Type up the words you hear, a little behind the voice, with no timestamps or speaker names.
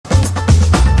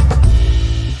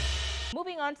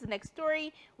moving on to the next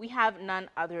story, we have none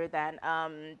other than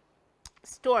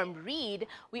Storm Reid.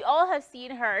 We all have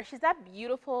seen her. She's that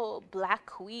beautiful black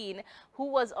queen who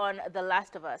was on The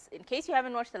Last of Us. In case you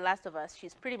haven't watched The Last of Us,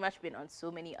 she's pretty much been on so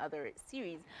many other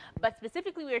series. But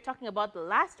specifically, we are talking about The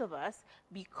Last of Us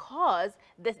because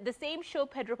the same show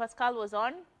Pedro Pascal was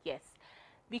on, yes,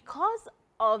 because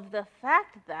of the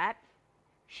fact that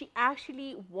she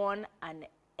actually won an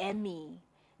Emmy.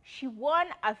 She won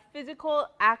a physical,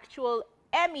 actual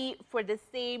Emmy for the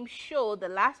same show, The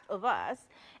Last of Us.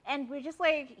 And we're just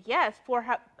like, yes, for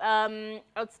her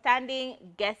Outstanding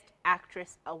Guest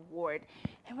Actress Award.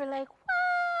 And we're like,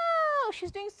 wow,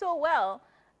 she's doing so well.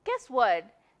 Guess what?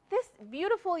 This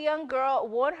beautiful young girl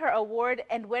won her award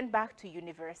and went back to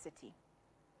university.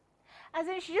 As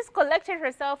in, she just collected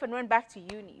herself and went back to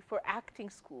uni for acting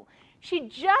school. She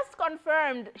just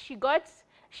confirmed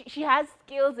she has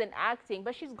skills in acting,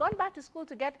 but she's gone back to school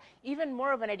to get even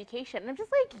more of an education. And I'm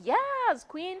just like, yes,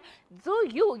 queen,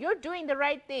 you're doing the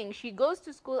right thing. She goes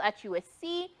to school at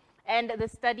USC, and the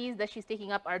studies that she's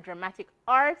taking up are dramatic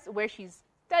arts, where she's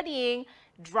studying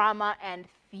drama and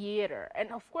theater.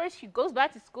 And of course, she goes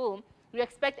back to school. You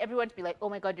expect everyone to be like, oh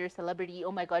my God, you're a celebrity.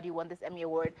 Oh my God, you won this Emmy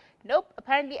Award. Nope,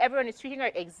 apparently everyone is treating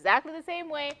her exactly the same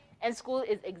way, and school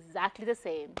is exactly the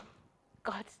same.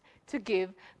 Got to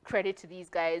give credit to these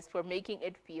guys for making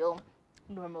it feel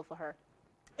normal for her.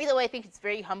 Either way, I think it's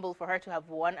very humble for her to have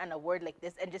won an award like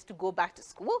this and just to go back to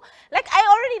school. Like, I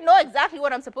already know exactly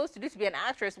what I'm supposed to do to be an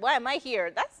actress. Why am I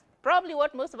here? That's probably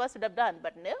what most of us would have done,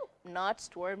 but no, not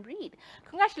Storm Reid.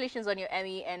 Congratulations on your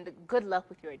Emmy and good luck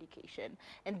with your education.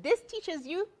 And this teaches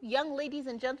you, young ladies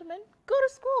and gentlemen, go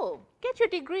to school, get your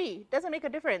degree. Doesn't make a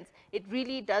difference. It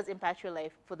really does impact your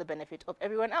life for the benefit of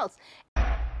everyone else.